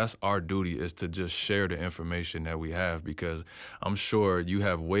 is that's our duty, is to just share the information that we have, because I'm sure you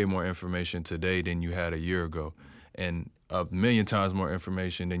have way more information today than you had a year ago, and a million times more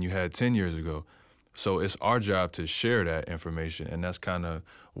information than you had 10 years ago. So it's our job to share that information, and that's kind of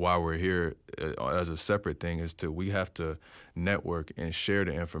why we're here as a separate thing, is we have to network and share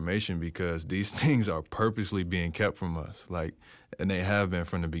the information, because these things are purposely being kept from us, and they have been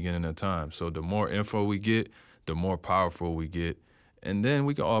from the beginning of time. So the more info we get, the more powerful we get, and then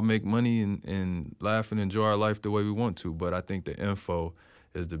we can all make money and laugh and enjoy our life the way we want to. But I think the info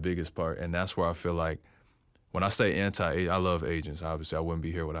is the biggest part, and that's where I feel like, when I say anti-agent, I love agents. Obviously, I wouldn't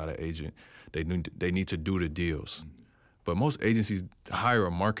be here without an agent. They need to do the deals. But most agencies hire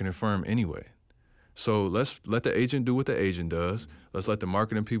a marketing firm anyway. So let's let the agent do what the agent does. Let's let the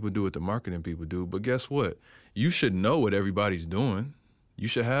marketing people do what the marketing people do. But guess what? You should know what everybody's doing. You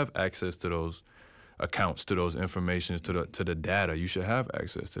should have access to those accounts, to those informations, to the data. You should have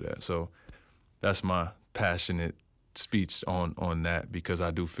access to that. So that's my passionate speech on that, because I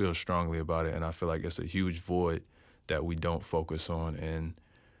do feel strongly about it, and I feel like it's a huge void that we don't focus on. And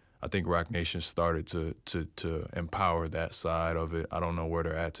I think Roc Nation started to empower that side of it. I don't know where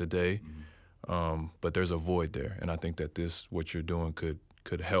they're at today, but there's a void there, and I think that what you're doing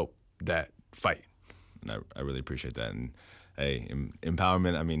could help that fight. And I really appreciate that. And hey,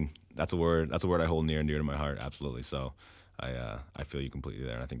 empowerment, I mean, that's a word I hold near and dear to my heart, absolutely. So I feel you completely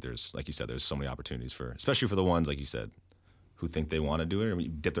there. And I think there's, like you said, there's so many opportunities especially for the ones, like you said, who think they want to do it or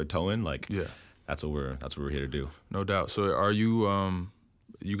dip their toe in. Like, yeah, that's what we're here to do. No doubt. So are you,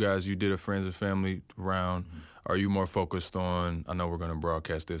 you guys, you did a friends and family round. Mm-hmm. Are you more focused on, I know we're going to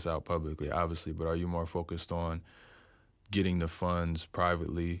broadcast this out publicly, obviously, but are you more focused on getting the funds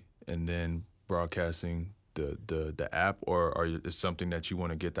privately and then broadcasting the app, or is something that you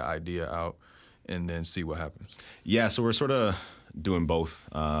want to get the idea out and then see what happens? Yeah, so we're sort of doing both.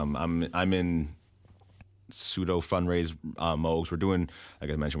 I'm in pseudo fundraise modes. We're doing,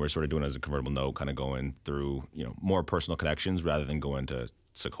 like I mentioned, we're sort of doing it as a convertible note, kind of going through more personal connections rather than going to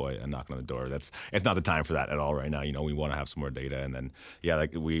Sequoia and knocking on the door. It's not the time for that at all right now. We want to have some more data, and then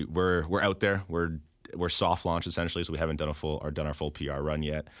like we're out there. We're soft launch essentially, so we haven't done our full PR run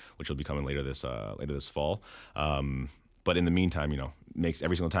yet, which will be coming later this fall. But in the meantime, makes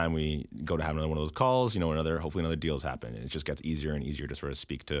every single time we go to have another one of those calls, hopefully another deals happen. And it just gets easier and easier to sort of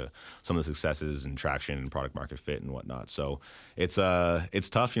speak to some of the successes and traction and product market fit and whatnot. So it's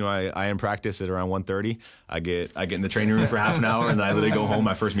tough. I in practice at around 1:30. I get in the training room for half an hour, and then I literally go home.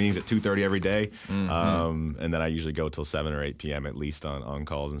 My first meeting's at 2:30 every day. Mm-hmm. And then I usually go till 7 or 8 p.m. at least on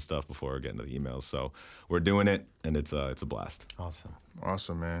calls and stuff before getting to the emails. So we're doing it, and it's a blast.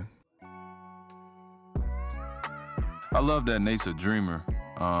 Awesome, man. I love that Nate's a dreamer.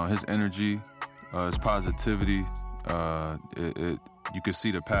 His energy, his positivity, you could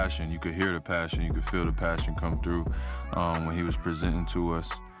see the passion, you could hear the passion, you could feel the passion come through when he was presenting to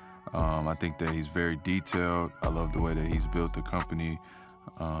us. I think that he's very detailed. I love the way that he's built the company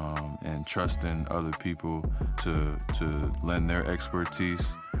and trusting other people to lend their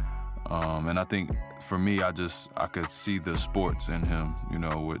expertise. And I think for me, I could see the sports in him,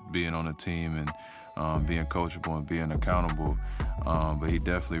 with being on a team and being coachable and being accountable. But he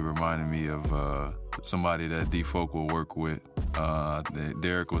definitely reminded me of somebody that D-Folk will work with.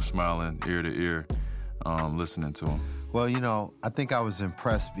 Derek was smiling ear to ear, listening to him. Well, I think I was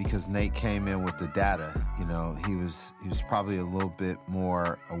impressed because Nate came in with the data. He was probably a little bit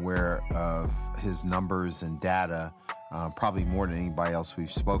more aware of his numbers and data, probably more than anybody else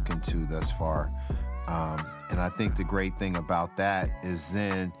we've spoken to thus far. And I think the great thing about that is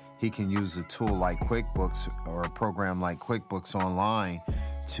then he can use a tool like QuickBooks or a program like QuickBooks Online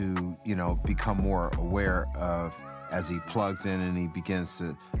to, become more aware of, as he plugs in and he begins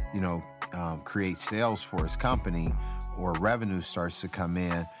to, create sales for his company or revenue starts to come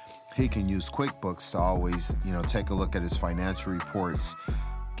in, he can use QuickBooks to always, take a look at his financial reports,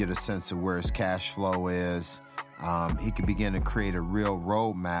 get a sense of where his cash flow is. He can begin to create a real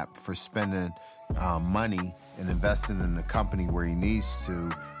roadmap for spending money and investing in the company where he needs to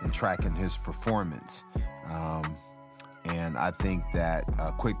and tracking his performance. And I think that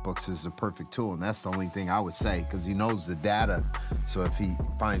QuickBooks is the perfect tool, and that's the only thing I would say, because he knows the data. So if he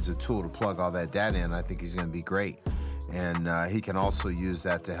finds a tool to plug all that data in, I think he's going to be great. And he can also use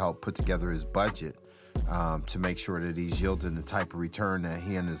that to help put together his budget to make sure that he's yielding the type of return that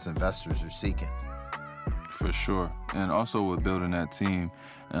he and his investors are seeking. For sure. And also with building that team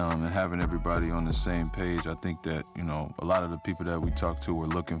and having everybody on the same page, I think that, a lot of the people that we talk to were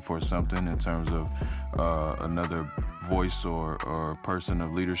looking for something in terms of another voice or person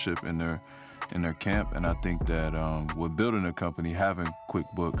of leadership in their camp. And I think that with building a company, having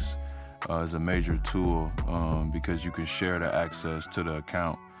QuickBooks is a major tool because you can share the access to the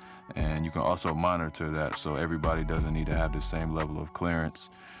account and you can also monitor that so everybody doesn't need to have the same level of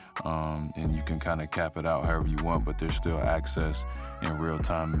clearance. And you can kind of cap it out however you want, but there's still access in real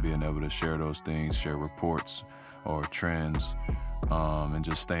time and being able to share those things, share reports or trends, and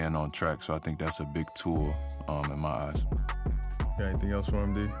just staying on track. So I think that's a big tool in my eyes. Got anything else for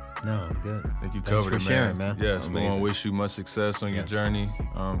him, D? No, I'm good. I think you Thanks covered for it, sharing, man. Yes, we want to wish you much success on your journey.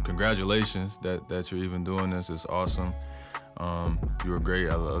 Congratulations that you're even doing this. It's awesome. You were great.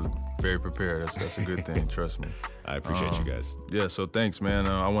 I was very prepared. That's a good thing. Trust me. I appreciate you guys. Yeah, so thanks, man.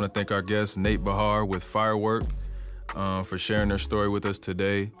 I want to thank our guest, Nate Behar with Firework, for sharing their story with us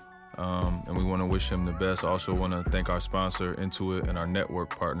today. And we want to wish him the best. I also want to thank our sponsor, Intuit, and our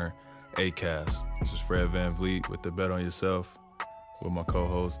network partner, Acast. This is Fred Van Vliet with the Bet on Yourself with my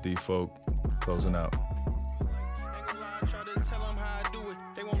co-host, D-Folk, closing out.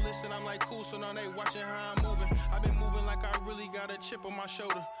 Got a chip on my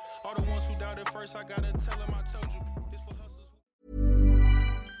shoulder. All the ones who doubted first, I gotta tell them I told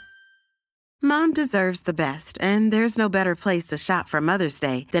you. Mom deserves the best, and there's no better place to shop for Mother's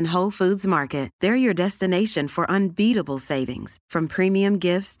Day than Whole Foods Market. They're your destination for unbeatable savings, from premium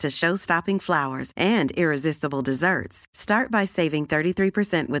gifts to show-stopping flowers and irresistible desserts. Start by saving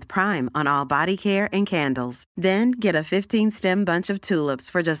 33% with Prime on all body care and candles. Then get a 15-stem bunch of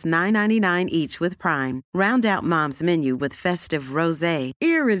tulips for just $9.99 each with Prime. Round out Mom's menu with festive rosé,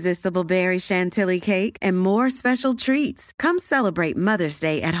 irresistible berry chantilly cake, and more special treats. Come celebrate Mother's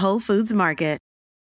Day at Whole Foods Market.